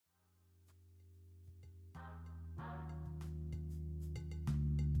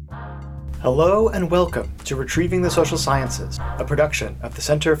Hello and welcome to Retrieving the Social Sciences, a production of the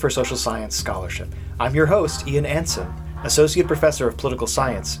Center for Social Science Scholarship. I'm your host, Ian Anson, Associate Professor of Political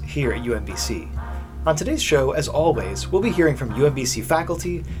Science here at UMBC. On today's show, as always, we'll be hearing from UMBC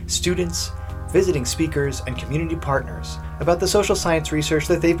faculty, students, visiting speakers, and community partners about the social science research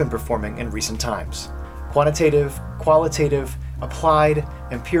that they've been performing in recent times. Quantitative, qualitative, applied,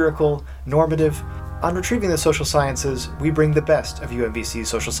 empirical, normative. On Retrieving the Social Sciences, we bring the best of UMBC's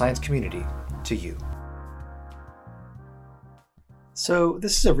social science community to you. So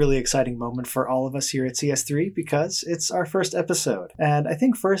this is a really exciting moment for all of us here at CS3 because it's our first episode. And I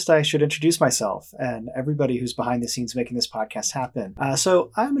think first I should introduce myself and everybody who's behind the scenes making this podcast happen. So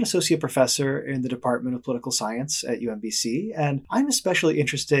I'm an associate professor in the Department of Political Science at UMBC, and I'm especially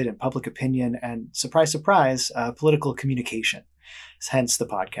interested in public opinion and, surprise, surprise, political communication. Hence the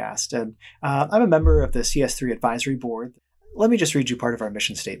podcast. And I'm a member of the CS3 Advisory Board. Let me just read you part of our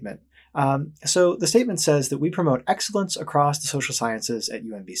mission statement. So the statement says that we promote excellence across the social sciences at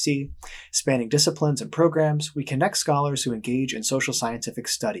UMBC. Spanning disciplines and programs, we connect scholars who engage in social scientific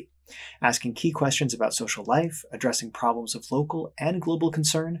study, asking key questions about social life, addressing problems of local and global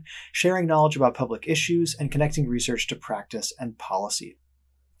concern, sharing knowledge about public issues, and connecting research to practice and policy.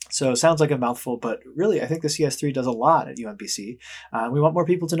 So it sounds like a mouthful, but really I think the CS3 does a lot at UMBC. We want more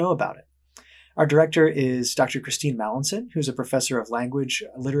people to know about it. Our director is Dr. Christine Mallinson, who's a professor of language,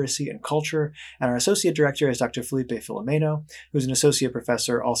 literacy, and culture, and our associate director is Dr. Felipe Filomeno, who's an associate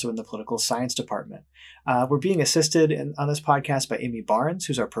professor also in the political science department. We're being assisted on this podcast by Amy Barnes,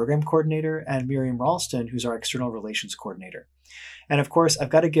 who's our program coordinator, and Miriam Ralston, who's our external relations coordinator. And of course, I've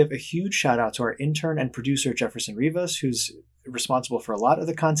got to give a huge shout out to our intern and producer, Jefferson Rivas, who's responsible for a lot of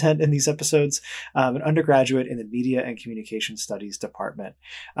the content in these episodes, an undergraduate in the Media and Communication Studies department.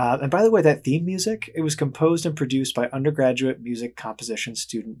 And by the way, that theme music, it was composed and produced by undergraduate music composition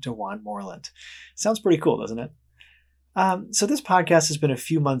student Dewan Moreland. Sounds pretty cool, doesn't it? So this podcast has been a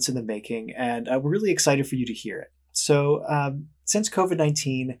few months in the making, and we're really excited for you to hear it. So since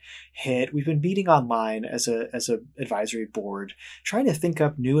COVID-19 hit, we've been meeting online as a advisory board, trying to think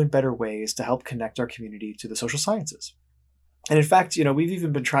up new and better ways to help connect our community to the social sciences. And in fact, we've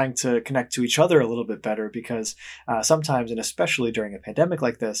even been trying to connect to each other a little bit better because sometimes, and especially during a pandemic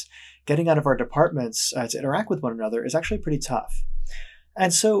like this, getting out of our departments to interact with one another is actually pretty tough.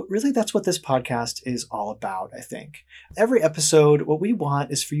 And so really that's what this podcast is all about, I think. Every episode, what we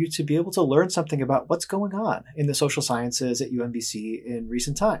want is for you to be able to learn something about what's going on in the social sciences at UMBC in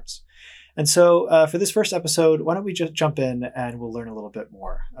recent times. And so for this first episode, why don't we just jump in and we'll learn a little bit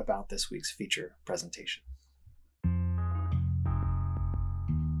more about this week's feature presentation.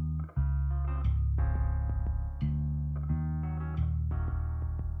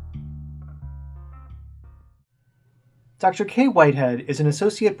 Dr. Kay Whitehead is an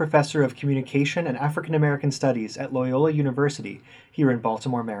associate professor of communication and African American studies at Loyola University here in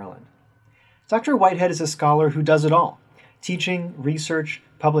Baltimore, Maryland. Dr. Whitehead is a scholar who does it all: teaching, research,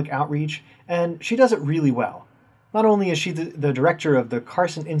 public outreach, and she does it really well. Not only is she the director of the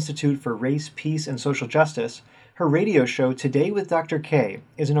Carson Institute for Race, Peace, and Social Justice, her radio show Today with Dr. Kay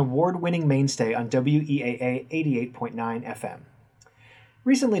is an award-winning mainstay on WEAA 88.9 FM.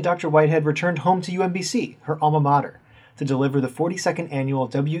 Recently, Dr. Whitehead returned home to UMBC, her alma mater, to deliver the 42nd annual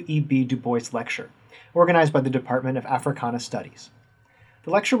W.E.B. Du Bois Lecture, organized by the Department of Africana Studies. The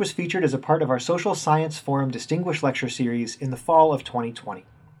lecture was featured as a part of our Social Science Forum Distinguished Lecture Series in the fall of 2020.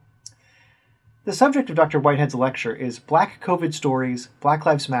 The subject of Dr. Whitehead's lecture is Black COVID Stories, Black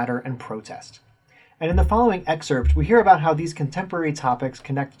Lives Matter, and Protest. And in the following excerpt, we hear about how these contemporary topics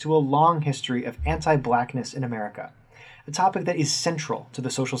connect to a long history of anti-Blackness in America, a topic that is central to the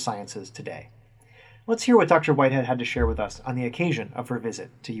social sciences today. Let's hear what Dr. Whitehead had to share with us on the occasion of her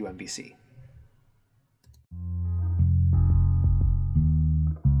visit to UMBC.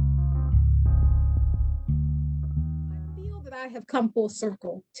 I have come full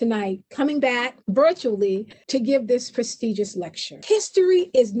circle tonight, coming back virtually to give this prestigious lecture. History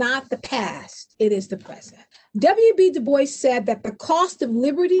is not the past, it is the present. W.B. Du Bois said that the cost of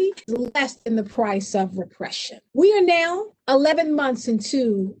liberty is less than the price of repression. We are now 11 months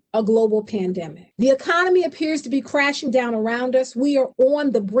into a global pandemic. The economy appears to be crashing down around us. We are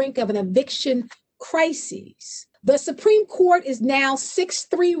on the brink of an eviction crisis. The Supreme Court is now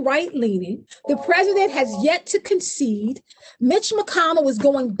 6-3 right-leaning. The president has yet to concede. Mitch McConnell is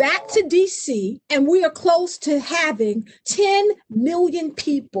going back to D.C., and we are close to having 10 million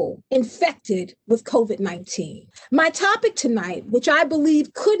people infected with COVID-19. My topic tonight, which I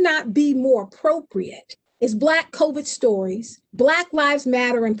believe could not be more appropriate, is Black COVID Stories, Black Lives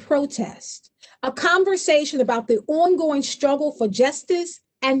Matter, and Protest, a conversation about the ongoing struggle for justice,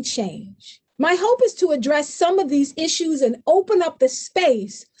 and change. My hope is to address some of these issues and open up the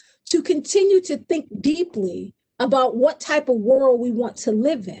space to continue to think deeply about what type of world we want to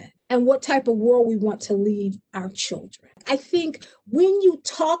live in and what type of world we want to leave our children. I think when you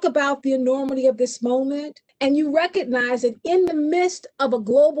talk about the enormity of this moment and you recognize that in the midst of a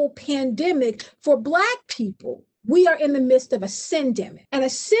global pandemic for Black people, we are in the midst of a syndemic. And a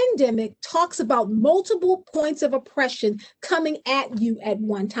syndemic talks about multiple points of oppression coming at you at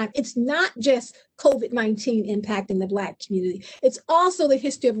one time. It's not just COVID-19 impacting the Black community. It's also the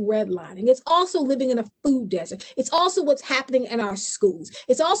history of redlining. It's also living in a food desert. It's also what's happening in our schools.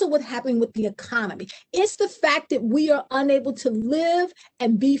 It's also what's happening with the economy. It's the fact that we are unable to live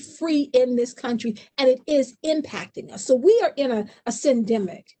and be free in this country, and it is impacting us. So we are in a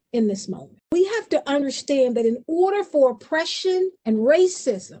syndemic in this moment. We have to understand that in order for oppression and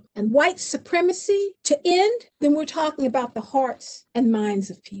racism and white supremacy to end, then we're talking about the hearts and minds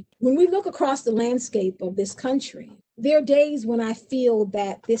of people. When we look across the landscape of this country, there are days when I feel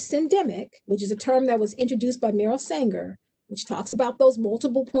that this syndemic, which is a term that was introduced by Meryl Sanger, which talks about those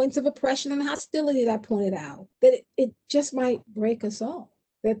multiple points of oppression and hostility that I pointed out, that it just might break us all.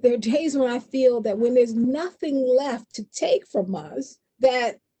 That there are days when I feel that when there's nothing left to take from us,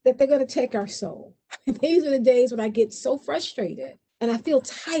 that they're going to take our soul. These are the days when I get so frustrated and I feel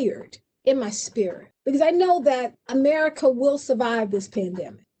tired in my spirit because I know that America will survive this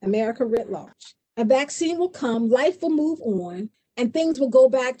pandemic, America writ large. A vaccine will come, life will move on, and things will go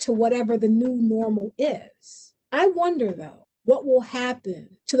back to whatever the new normal is. I wonder, though, what will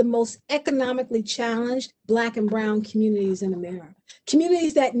happen to the most economically challenged Black and brown communities in America,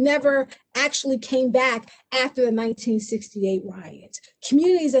 communities that never actually came back after the 1968 riots,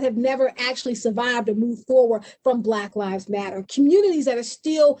 communities that have never actually survived or moved forward from Black Lives Matter, communities that are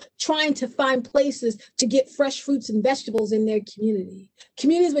still trying to find places to get fresh fruits and vegetables in their community,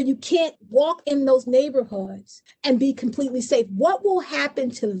 communities where you can't walk in those neighborhoods and be completely safe. What will happen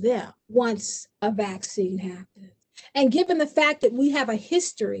to them once a vaccine happens? And given the fact that we have a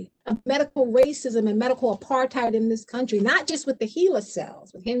history of medical racism and medical apartheid in this country, not just with the HeLa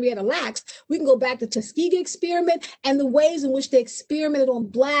cells, with Henrietta Lacks, we can go back to Tuskegee experiment and the ways in which they experimented on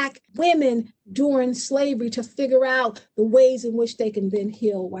Black women during slavery to figure out the ways in which they can then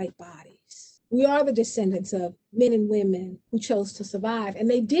heal white bodies. We are the descendants of men and women who chose to survive, and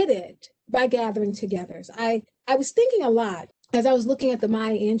they did it by gathering together. I was thinking a lot as I was looking at the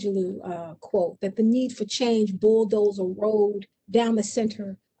Maya Angelou quote, that the need for change bulldozed a road down the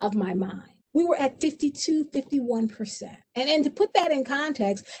center of my mind. We were at 52, 51%. And to put that in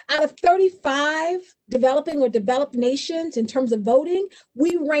context, out of 35 developing or developed nations in terms of voting,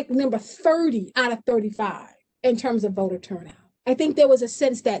 we ranked number 30 out of 35 in terms of voter turnout. I think there was a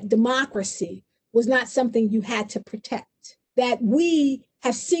sense that democracy was not something you had to protect, that we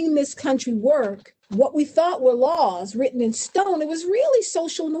have seen this country work. What we thought were laws written in stone, it was really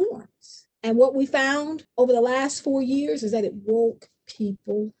social norms. And what we found over the last 4 years is that it woke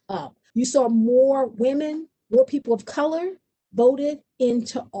people up. You saw more women, more people of color voted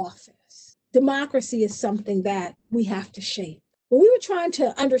into office. Democracy is something that we have to shape. But we were trying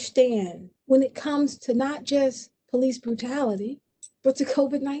to understand when it comes to not just police brutality, but to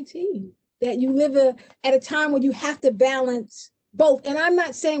COVID-19, that you live at a time when you have to balance both. And I'm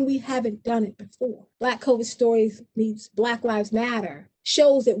not saying we haven't done it before. Black COVID Stories meets Black Lives Matter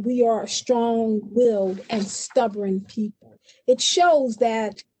shows that we are a strong-willed and stubborn people. It shows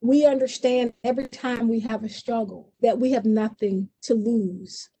that we understand every time we have a struggle that we have nothing to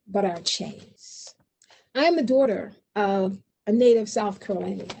lose but our chains. I am the daughter of a native South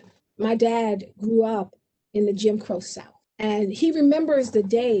Carolinian. My dad grew up in the Jim Crow South, and he remembers the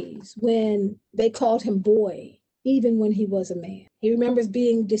days when they called him boy, even when he was a man. He remembers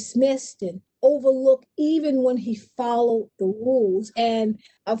being dismissed and overlooked even when he followed the rules, and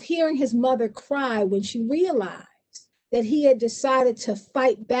of hearing his mother cry when she realized that he had decided to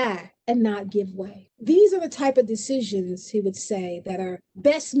fight back and not give way. These are the type of decisions, he would say, that are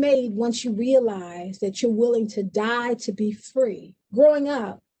best made once you realize that you're willing to die to be free. Growing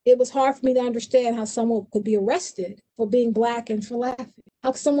up, it was hard for me to understand how someone could be arrested for being Black and for laughing.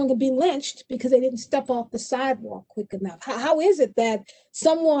 How someone could be lynched because they didn't step off the sidewalk quick enough. How is it that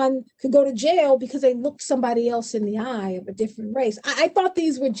someone could go to jail because they looked somebody else in the eye of a different race? I thought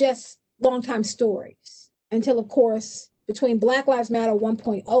these were just long-time stories until, of course, between Black Lives Matter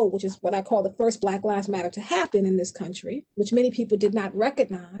 1.0, which is what I call the first Black Lives Matter to happen in this country, which many people did not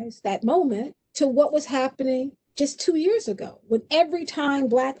recognize that moment, to what was happening just 2 years ago, when every time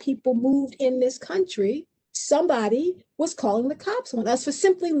Black people moved in this country, somebody was calling the cops on us for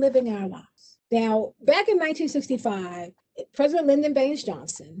simply living our lives. Now, back in 1965, President Lyndon Baines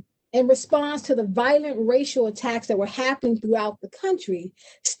Johnson, in response to the violent racial attacks that were happening throughout the country,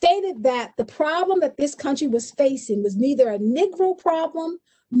 stated that the problem that this country was facing was neither a Negro problem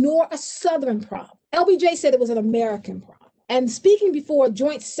nor a Southern problem. LBJ said it was an American problem. And speaking before a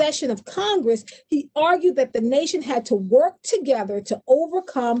joint session of Congress, he argued that the nation had to work together to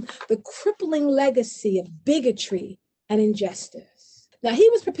overcome the crippling legacy of bigotry and injustice. Now, he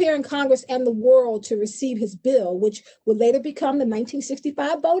was preparing Congress and the world to receive his bill, which would later become the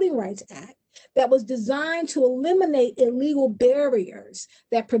 1965 Voting Rights Act, that was designed to eliminate illegal barriers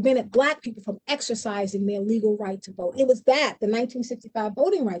that prevented Black people from exercising their legal right to vote. It was that, the 1965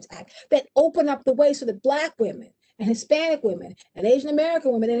 Voting Rights Act, that opened up the way so that Black women and Hispanic women and Asian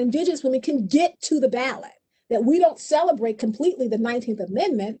American women and Indigenous women can get to the ballot. That we don't celebrate completely the 19th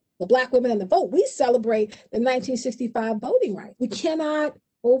Amendment, the Black women and the vote. We celebrate the 1965 voting right. We cannot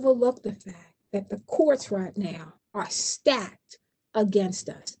overlook the fact that the courts right now are stacked against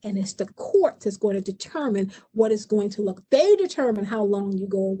us. And it's the courts that's going to determine what is going to look. They determine how long you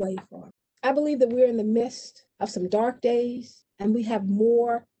go away from. I believe that we're in the midst of some dark days, and we have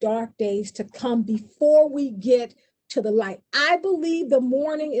more dark days to come before we get to the light. I believe the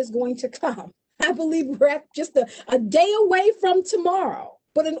morning is going to come. I believe we're at just a day away from tomorrow.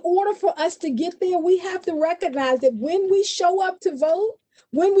 But in order for us to get there, we have to recognize that when we show up to vote,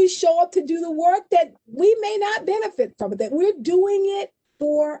 when we show up to do the work, that we may not benefit from it, that we're doing it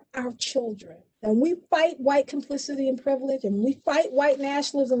for our children. And we fight white complicity and privilege, and we fight white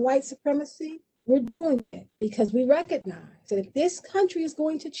nationalism, white supremacy. We're doing it because we recognize that if this country is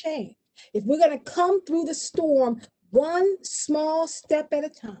going to change, if we're going to come through the storm one small step at a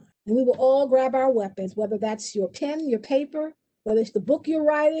time, and we will all grab our weapons, whether that's your pen, your paper, whether it's the book you're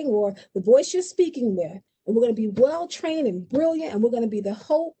writing or the voice you're speaking with, and we're going to be well-trained and brilliant, and we're going to be the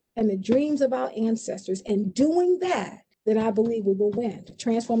hope and the dreams of our ancestors. And doing that, then I believe we will win to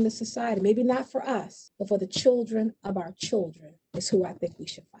transform the society. Maybe not for us, but for the children of our children is who I think we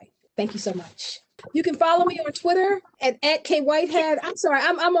should fight. Thank you so much. You can follow me on Twitter at @KWhitehead. I'm sorry,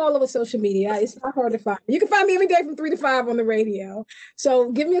 I'm all over social media. It's not hard to find. You can find me every day from 3 to 5 on the radio.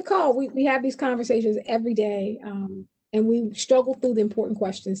 So give me a call. We have these conversations every day, and we struggle through the important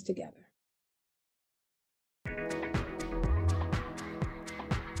questions together.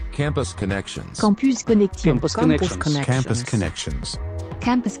 Campus Connections. Campus Connections. Campus Connections. Campus Connections.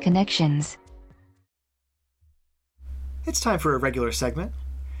 Campus Connections. It's time for a regular segment.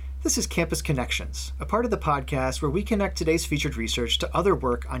 This is Campus Connections, a part of the podcast where we connect today's featured research to other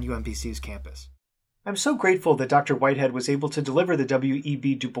work on UMBC's campus. I'm so grateful that Dr. Whitehead was able to deliver the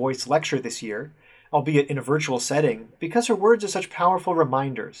W.E.B. Du Bois lecture this year, albeit in a virtual setting, because her words are such powerful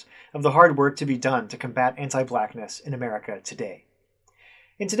reminders of the hard work to be done to combat anti-Blackness in America today.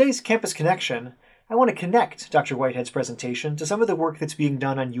 In today's Campus Connection, I want to connect Dr. Whitehead's presentation to some of the work that's being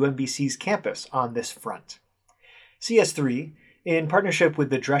done on UMBC's campus on this front. CS3, in partnership with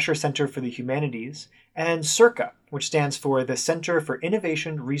the Drescher Center for the Humanities, and CIRCA, which stands for the Center for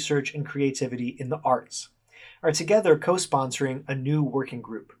Innovation, Research, and Creativity in the Arts, are together co-sponsoring a new working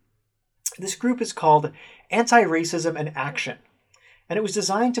group. This group is called Anti-Racism and Action, and it was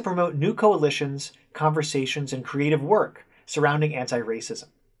designed to promote new coalitions, conversations, and creative work surrounding anti-racism.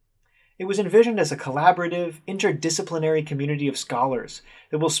 It was envisioned as a collaborative, interdisciplinary community of scholars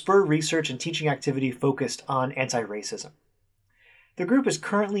that will spur research and teaching activity focused on anti-racism. The group is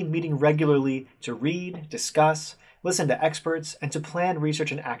currently meeting regularly to read, discuss, listen to experts, and to plan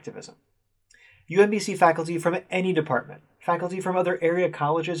research and activism. UMBC faculty from any department, faculty from other area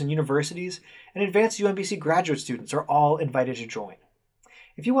colleges and universities, and advanced UMBC graduate students are all invited to join.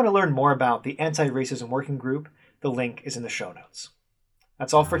 If you want to learn more about the Anti-Racism Working Group, the link is in the show notes.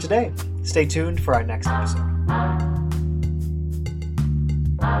 That's all for today. Stay tuned for our next episode.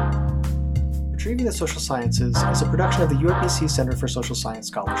 Retrieving the Social Sciences is a production of the UMBC Center for Social Science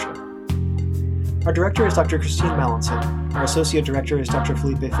Scholarship. Our director is Dr. Christine Mallinson, our associate director is Dr.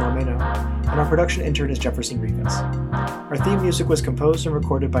 Felipe Filomeno, and our production intern is Jefferson Rivas. Our theme music was composed and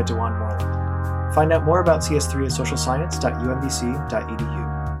recorded by Dewan Moreland. Find out more about CS3 at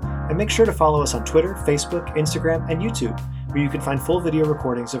socialscience.umbc.edu. And make sure to follow us on Twitter, Facebook, Instagram, and YouTube, where you can find full video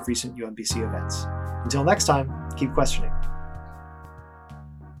recordings of recent UMBC events. Until next time, keep questioning.